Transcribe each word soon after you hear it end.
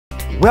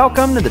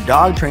Welcome to the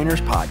Dog Trainers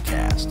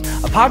Podcast,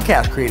 a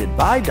podcast created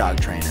by dog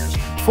trainers,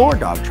 for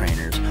dog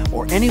trainers,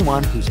 or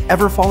anyone who's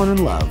ever fallen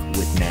in love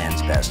with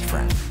man's best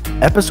friend.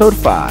 Episode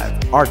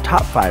 5, our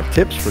top 5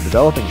 tips for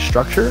developing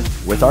structure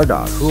with our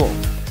dog. Cool.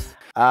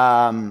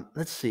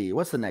 Let's see.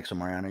 What's the next one,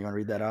 Mariano? You want to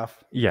read that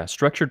off? Yeah,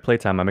 structured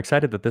playtime. I'm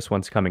excited that this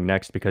one's coming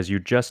next because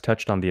you just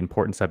touched on the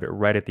importance of it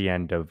right at the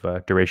end of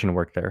duration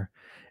work there.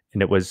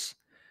 And it was,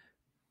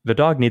 the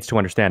dog needs to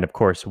understand, of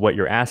course, what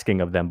you're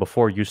asking of them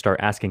before you start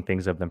asking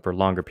things of them for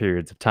longer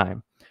periods of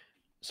time.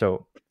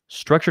 So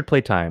structured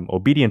playtime,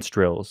 obedience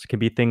drills can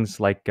be things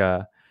like,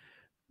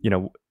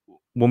 when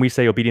we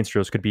say obedience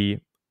drills could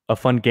be a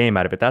fun game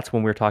out of it. That's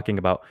when we're talking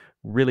about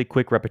really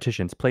quick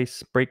repetitions,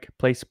 place, break,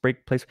 place,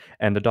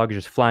 and the dog is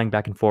just flying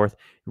back and forth,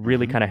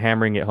 really kind of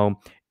hammering it home.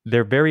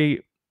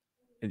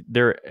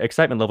 Their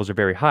excitement levels are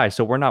very high.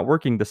 So we're not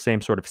working the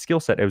same sort of skill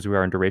set as we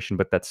are in duration,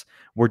 but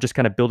we're just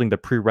kind of building the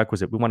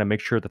prerequisite. We want to make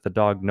sure that the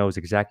dog knows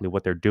exactly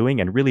what they're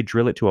doing and really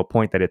drill it to a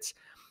point that it's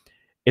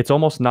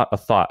almost not a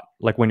thought.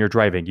 Like when you're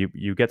driving,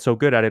 you get so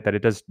good at it that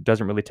it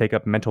doesn't really take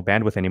up mental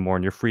bandwidth anymore,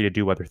 and you're free to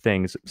do other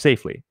things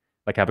safely,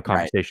 like have a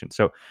conversation.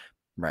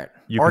 Right.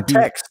 So or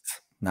text.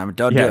 No,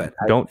 don't do it.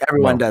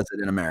 Everyone does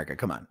it in America.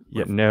 Come on.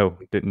 Yeah, no,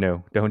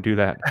 don't do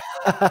that.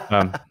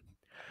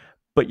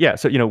 But yeah,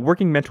 so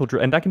working mental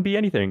drill, and that can be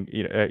anything.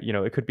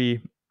 It could be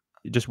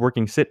just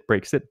working sit,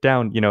 break, sit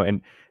down.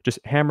 And just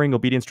hammering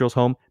obedience drills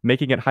home,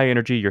 making it high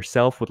energy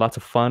yourself with lots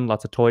of fun,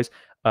 lots of toys.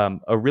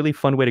 A really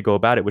fun way to go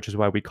about it, which is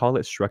why we call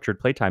it structured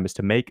playtime, is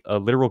to make a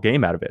literal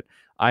game out of it.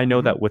 I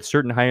know that with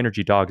certain high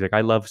energy dogs, like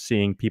I love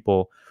seeing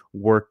people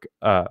work,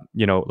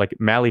 like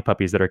Mally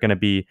puppies that are going to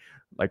be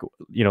like,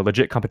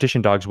 legit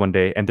competition dogs one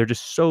day, and they're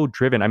just so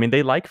driven. I mean,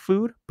 they like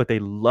food, but they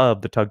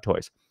love the tug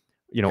toys.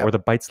 Or the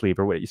bite sleeve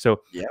or what.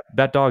 So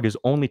that dog is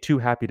only too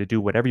happy to do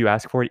whatever you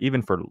ask for it,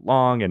 even for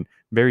long and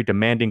very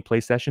demanding play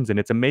sessions. And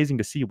it's amazing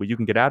to see what you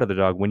can get out of the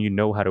dog when you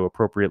know how to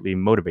appropriately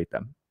motivate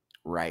them.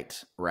 Right.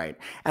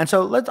 And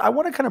so I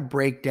want to kind of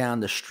break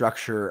down the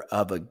structure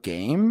of a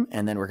game,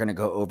 and then we're going to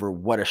go over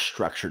what a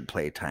structured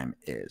playtime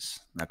is.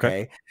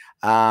 Okay.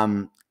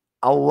 A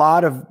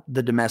lot of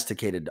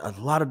domesticated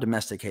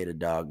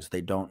dogs,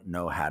 they don't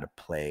know how to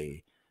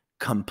play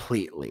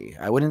completely.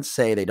 I wouldn't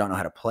say they don't know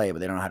how to play, but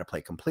they don't know how to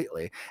play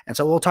completely. And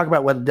so we'll talk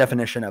about what the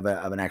definition of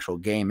an actual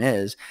game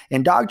is.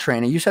 In dog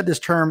training, you said this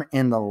term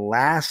in the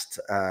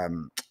last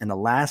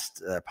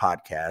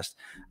podcast.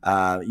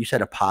 You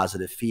said a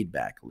positive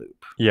feedback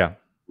loop. Yeah.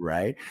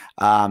 Right.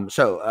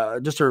 So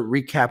just to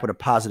recap what a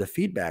positive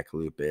feedback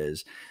loop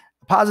is.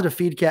 A positive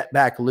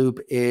feedback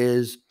loop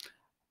is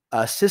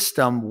a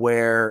system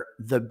where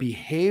the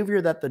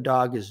behavior that the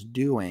dog is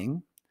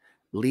doing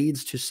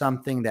leads to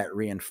something that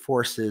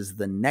reinforces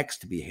the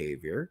next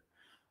behavior,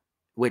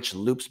 which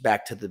loops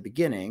back to the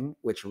beginning,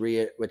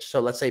 so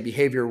let's say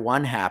behavior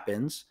 1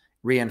 happens,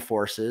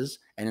 reinforces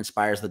and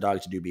inspires the dog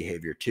to do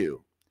behavior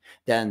 2.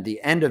 Then the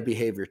end of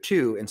behavior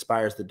 2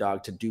 inspires the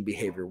dog to do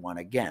behavior 1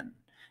 again.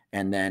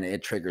 And then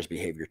it triggers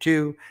behavior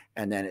 2,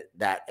 and then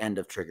that end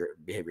of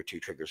behavior 2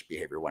 triggers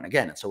behavior 1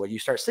 again. And so what you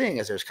start seeing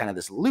is there's kind of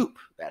this loop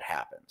that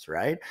happens,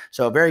 right?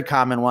 So a very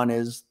common one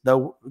is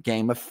the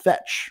game of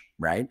fetch,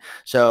 right?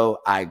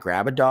 So I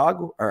grab a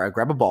dog, or I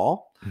grab a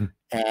ball,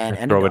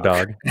 and throw a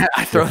dog.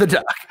 I throw the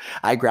dog.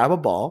 I grab a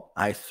ball,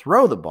 I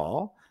throw the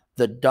ball.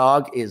 The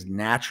dog is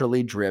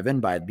naturally driven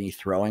by me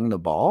throwing the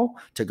ball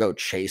to go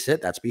chase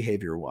it. That's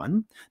behavior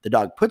 1. The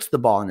dog puts the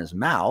ball in his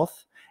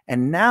mouth,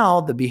 and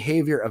now the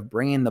behavior of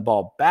bringing the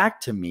ball back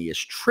to me is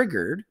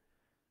triggered,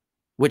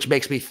 which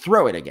makes me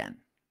throw it again,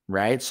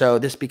 right? So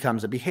this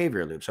becomes a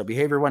behavior loop. So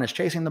behavior 1 is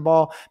chasing the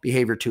ball.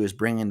 Behavior 2 is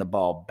bringing the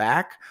ball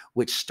back,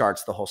 which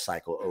starts the whole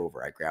cycle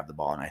over. I grab the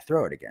ball and I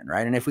throw it again,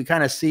 right? And if we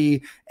kind of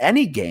see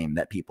any game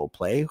that people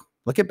play,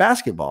 look at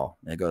basketball.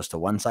 It goes to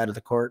one side of the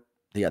court,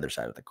 the other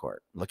side of the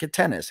court. Look at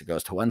tennis. It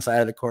goes to one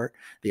side of the court,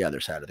 the other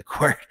side of the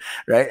court,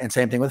 right? And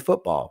same thing with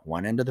football,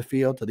 one end of the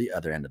field to the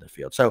other end of the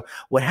field. So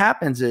what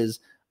happens is,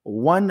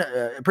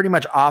 pretty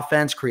much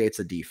offense creates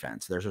a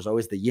defense. There's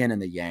always the yin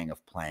and the yang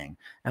of playing.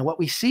 And what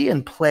we see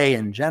in play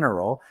in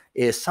general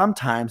is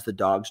sometimes the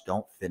dogs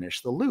don't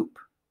finish the loop,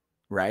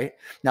 right?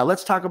 Now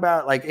let's talk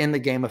about, like, in the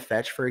game of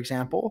fetch, for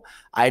example.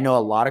 I know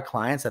a lot of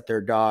clients that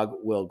their dog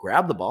will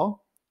grab the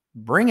ball,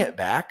 bring it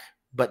back,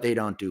 but they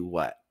don't do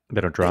what? They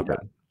don't drop it.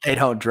 They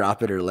don't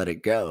drop it or let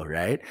it go,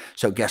 right?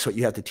 So guess what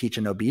you have to teach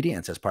in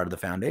obedience as part of the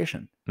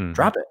foundation?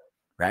 Drop it.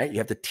 Right? You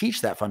have to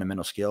teach that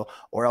fundamental skill,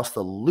 or else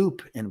the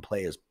loop in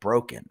play is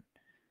broken,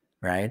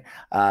 right?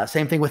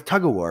 Same thing with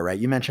tug of war, right?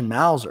 You mentioned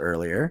Mals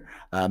earlier,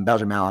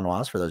 Belgian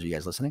Malinois, for those of you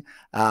guys listening.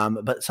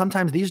 But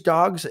sometimes these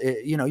dogs,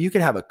 you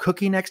could have a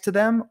cookie next to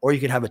them, or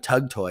you could have a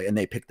tug toy, and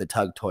they pick the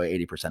tug toy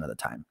 80% of the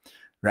time,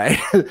 right?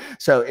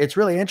 So it's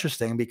really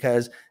interesting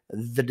because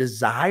the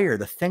desire,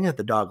 the thing that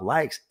the dog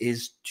likes,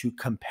 is to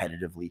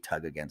competitively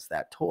tug against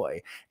that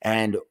toy.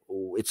 And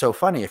it's so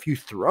funny, if you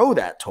throw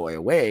that toy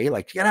away,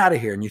 like, get out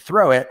of here, and you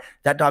throw it,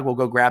 that dog will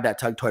go grab that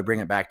tug toy, bring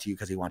it back to you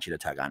because he wants you to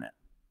tug on it.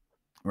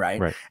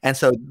 Right. And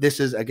so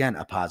this is, again,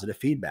 a positive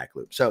feedback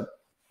loop. So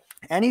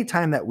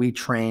anytime that we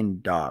train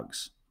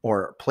dogs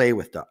or play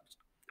with dogs,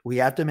 we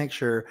have to make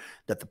sure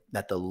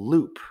that the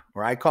loop,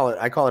 or I call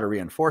it a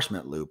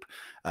reinforcement loop,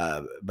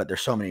 but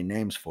there's so many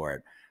names for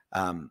it.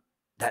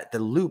 That the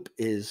loop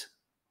is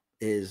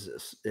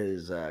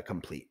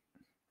complete,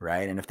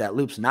 right? And if that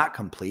loop's not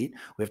complete,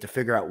 we have to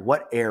figure out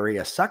what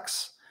area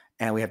sucks,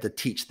 and we have to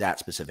teach that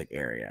specific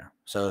area.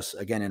 So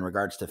again, in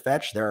regards to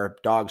fetch, there are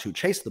dogs who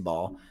chase the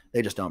ball,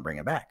 they just don't bring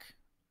it back.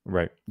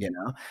 Right.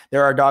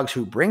 There are dogs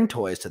who bring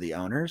toys to the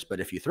owners, but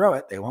if you throw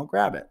it, they won't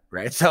grab it,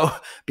 right? So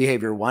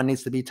behavior 1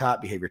 needs to be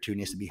taught, behavior 2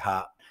 needs to be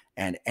hot,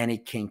 and any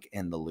kink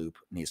in the loop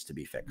needs to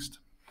be fixed.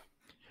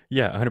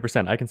 Yeah,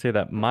 100%. I can say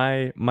that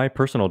my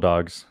personal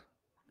dogs,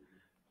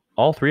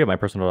 all 3 of my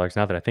personal dogs,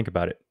 now that I think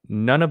about it,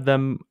 none of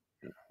them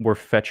were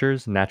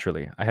fetchers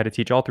naturally. I had to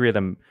teach all 3 of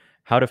them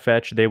how to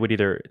fetch. They would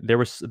either there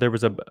was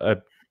a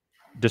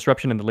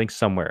disruption in the link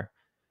somewhere.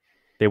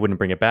 They wouldn't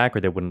bring it back,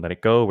 or they wouldn't let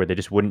it go, or they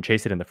just wouldn't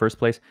chase it in the first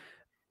place.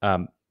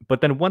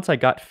 But then once I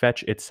got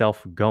fetch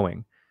itself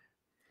going,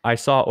 I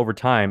saw over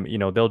time,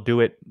 they'll do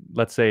it.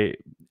 Let's say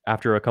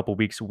after a couple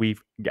weeks, we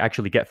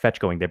actually get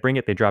fetch going. They bring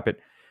it, they drop it.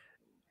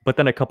 But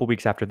then a couple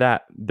weeks after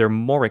that, they're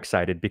more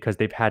excited because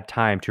they've had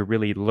time to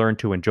really learn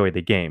to enjoy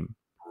the game.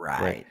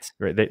 Right.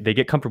 Right. Right. They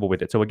get comfortable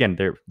with it. So again,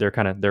 they're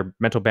kind of their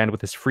mental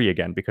bandwidth is free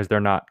again because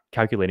they're not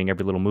calculating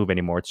every little move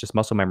anymore. It's just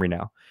muscle memory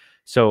now.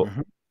 So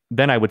Mhm.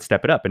 then I would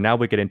step it up, and now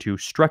we get into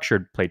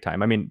structured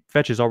playtime. I mean,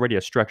 fetch is already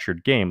a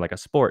structured game, like a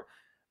sport,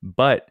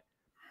 but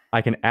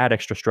I can add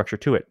extra structure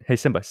to it. Hey,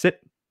 Simba,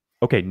 sit.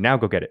 Okay, now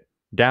go get it.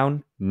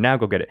 Down, now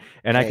go get it.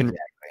 And Exactly.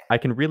 I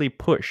can really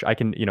push. I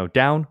can,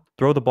 down,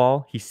 throw the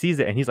ball. He sees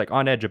it and he's like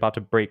on edge about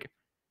to break.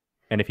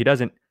 And if he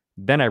doesn't,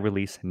 then I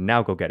release,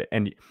 now go get it.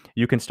 And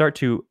you can start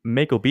to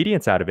make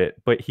obedience out of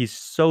it, but he's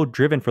so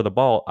driven for the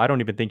ball, I don't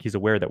even think he's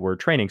aware that we're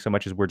training so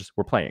much as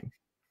we're playing.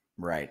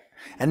 Right.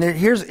 And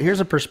here's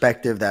a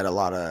perspective that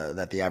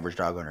that the average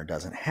dog owner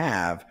doesn't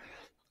have.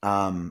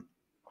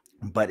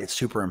 But it's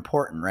super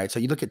important, right? So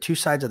you look at 2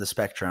 sides of the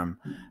spectrum.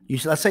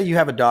 Let's say you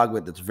have a dog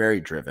that's very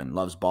driven,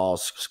 loves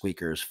balls,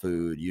 squeakers,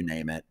 food, you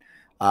name it.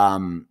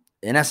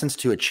 In essence,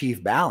 to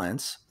achieve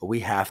balance, we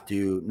have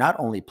to not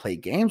only play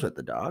games with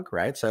the dog,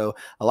 right? So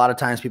a lot of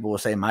times people will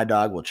say, my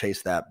dog will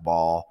chase that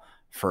ball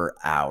for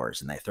hours,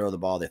 and they throw the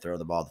ball, they throw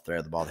the ball, they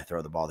throw the ball, they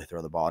throw the ball, they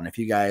throw the ball. And if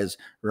you guys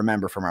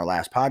remember from our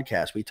last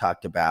podcast, we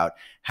talked about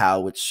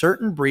how with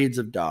certain breeds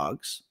of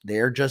dogs,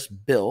 they're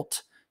just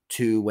built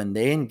to, when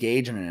they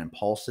engage in an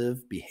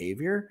impulsive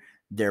behavior,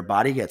 their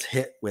body gets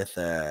hit with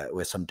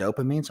some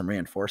dopamine, some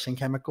reinforcing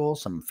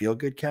chemicals, some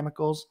feel-good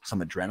chemicals,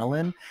 some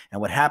adrenaline.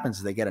 And what happens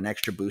is they get an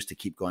extra boost to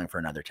keep going for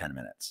another 10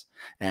 minutes.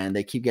 And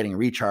they keep getting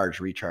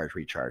recharged.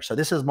 So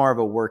this is more of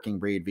a working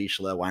breed,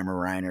 Vizsla,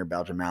 Weimaraner,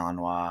 Belgian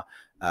Malinois,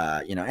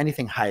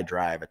 anything high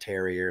drive, a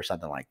terrier,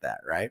 something like that,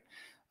 right?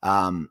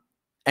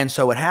 And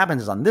so what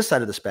happens is on this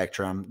side of the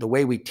spectrum, the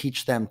way we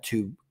teach them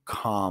to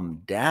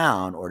calm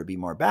down or to be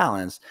more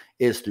balanced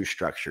is through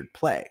structured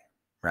play,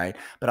 right?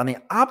 But on the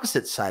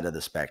opposite side of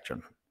the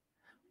spectrum,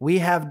 we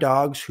have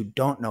dogs who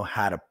don't know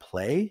how to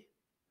play,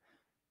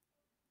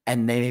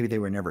 and maybe they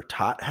were never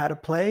taught how to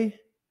play.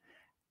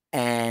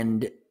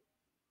 And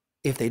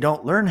if they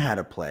don't learn how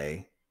to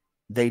play,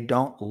 they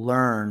don't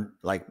learn,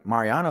 like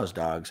Mariano's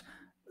dogs,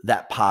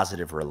 that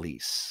positive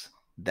release,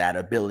 that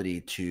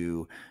ability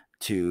to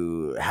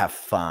have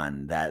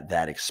fun,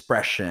 that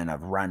expression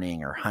of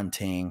running or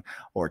hunting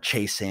or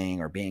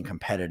chasing or being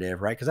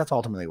competitive, right? Because that's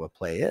ultimately what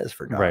play is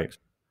for dogs.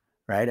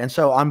 Right. And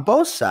so on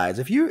both sides,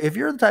 if you're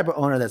the type of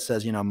owner that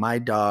says, my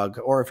dog,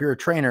 or if you're a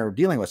trainer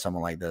dealing with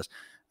someone like this,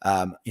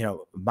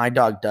 my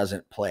dog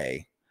doesn't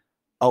play.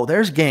 Oh,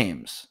 there's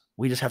games.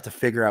 We just have to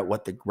figure out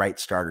what the right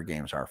starter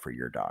games are for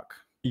your dog.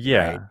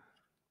 Yeah. Right.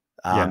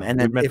 Yeah. And We've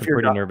then met if some your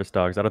pretty dog, nervous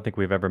dogs. I don't think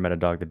we've ever met a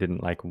dog that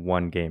didn't like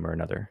one game or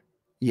another.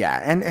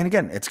 yeah. And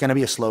again, it's going to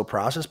be a slow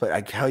process, but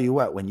I tell you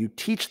what, when you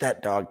teach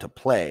that dog to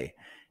play,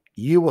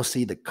 you will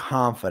see the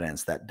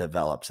confidence that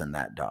develops in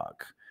that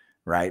dog.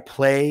 Right.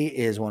 Play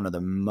is one of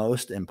the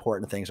most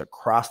important things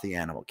across the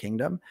animal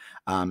kingdom.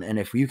 And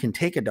if you can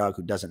take a dog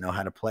who doesn't know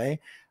how to play,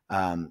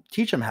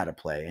 teach them how to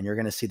play. And you're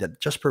going to see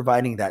that just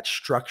providing that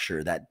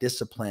structure, that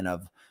discipline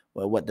of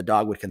what the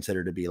dog would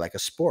consider to be like a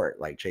sport,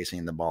 like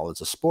chasing the ball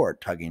is a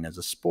sport, tugging is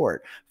a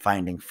sport,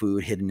 finding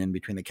food hidden in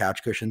between the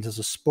couch cushions is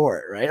a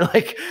sport, right?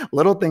 Like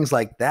little things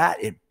like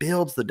that. It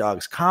builds the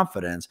dog's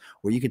confidence,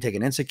 where you can take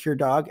an insecure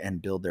dog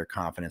and build their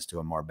confidence to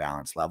a more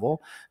balanced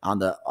level. On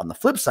the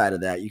flip side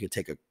of that, you could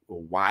take a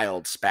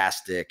wild,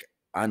 spastic,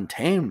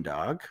 untamed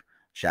dog.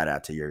 Shout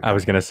out to your I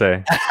was going to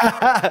say.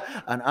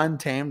 an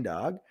untamed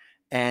dog,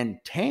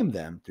 and tame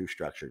them through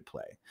structured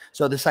play.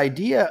 So this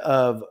idea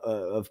of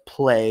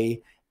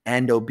play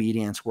and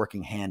obedience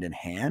working hand in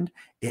hand,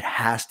 it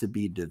has to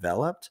be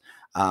developed.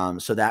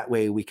 So that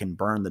way we can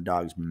burn the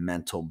dog's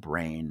mental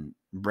brain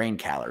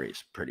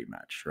calories pretty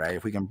much, right?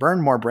 If we can burn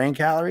more brain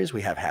calories,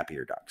 we have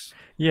happier dogs.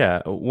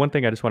 Yeah. One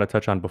thing I just want to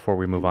touch on before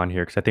we move on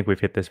here, because I think we've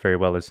hit this very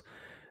well, is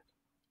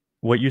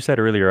what you said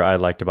earlier. I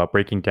liked about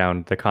breaking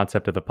down the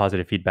concept of the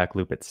positive feedback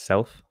loop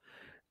itself.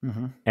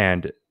 Mm-hmm.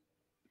 And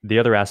The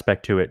other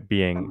aspect to it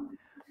being,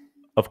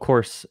 of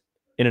course,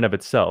 in and of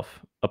itself,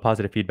 a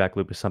positive feedback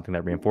loop is something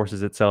that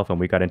reinforces itself. And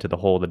we got into the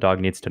whole, the dog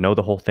needs to know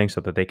the whole thing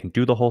so that they can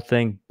do the whole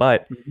thing.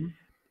 But Mhm.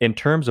 in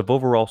terms of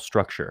overall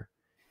structure,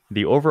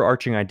 the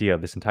overarching idea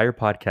of this entire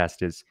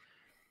podcast is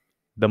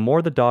the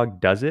more the dog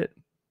does it,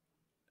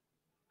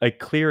 a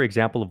clear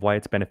example of why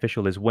it's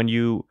beneficial is when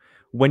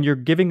you're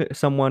giving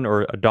someone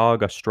or a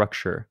dog a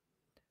structure,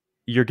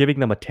 you're giving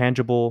them a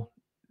tangible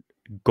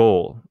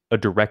goal, a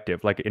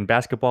directive. Like in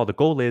basketball, the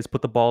goal is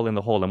put the ball in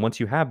the hole. And once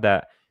you have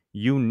that,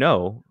 you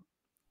know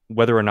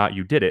whether or not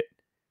you did it,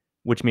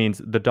 which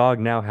means the dog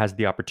now has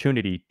the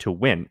opportunity to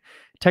win.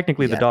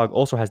 Technically, the Yes. dog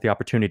also has the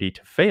opportunity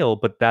to fail,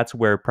 but that's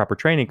where proper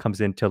training comes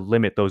in to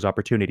limit those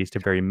opportunities to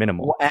very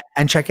minimal.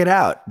 And check it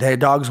out. The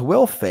dogs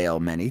will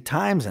fail many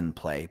times in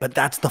play, but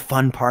that's the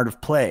fun part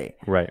of play.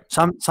 Right.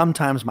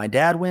 Sometimes my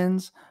dad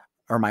wins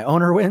or my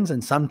owner wins,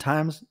 and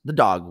sometimes the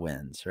dog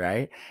wins,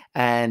 right?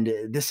 And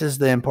this is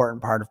the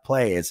important part of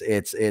play.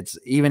 It's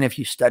even if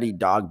you study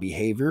dog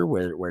behavior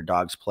where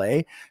dogs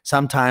play,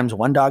 sometimes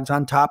one dog's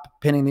on top,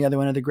 pinning the other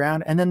one to the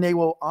ground, and then they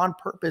will on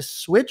purpose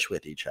switch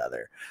with each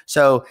other.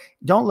 So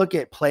don't look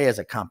at play as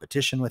a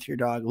competition with your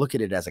dog. Look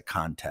at it as a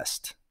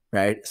contest.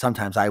 Right?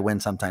 Sometimes I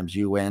win, sometimes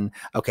you win.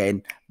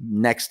 Okay,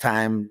 next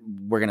time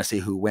we're going to see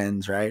who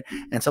wins, right?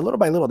 And so little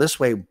by little, this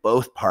way,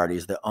 both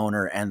parties, the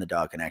owner and the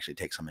dog, can actually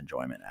take some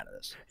enjoyment out of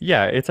this.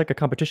 Yeah, it's like a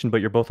competition,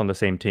 but you're both on the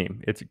same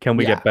team. It's can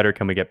we get better?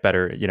 Can we get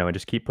better? You know, and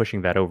just keep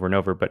pushing that over and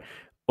over. But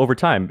over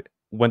time,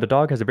 when the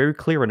dog has a very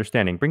clear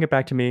understanding, bring it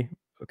back to me.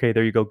 Okay,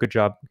 there you go. Good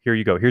job. Here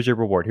you go. Here's your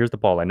reward. Here's the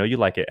ball. I know you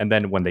like it. And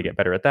then when they get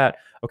better at that,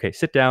 okay,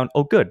 sit down.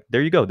 Oh, good.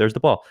 There you go. There's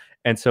the ball.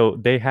 And so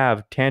they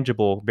have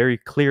tangible, very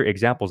clear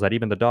examples that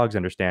even the dogs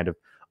understand of,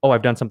 oh,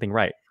 I've done something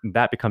right. And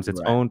that becomes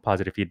its own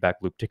positive feedback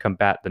loop to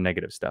combat the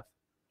negative stuff.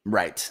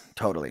 Right.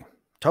 Totally.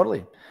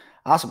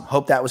 Awesome.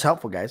 Hope that was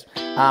helpful, guys.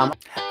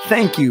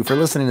 Thank you for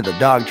listening to the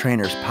Dog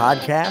Trainers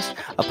Podcast,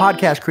 a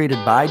podcast created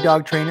by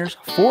dog trainers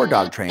for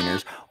dog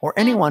trainers or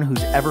anyone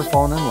who's ever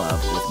fallen in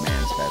love with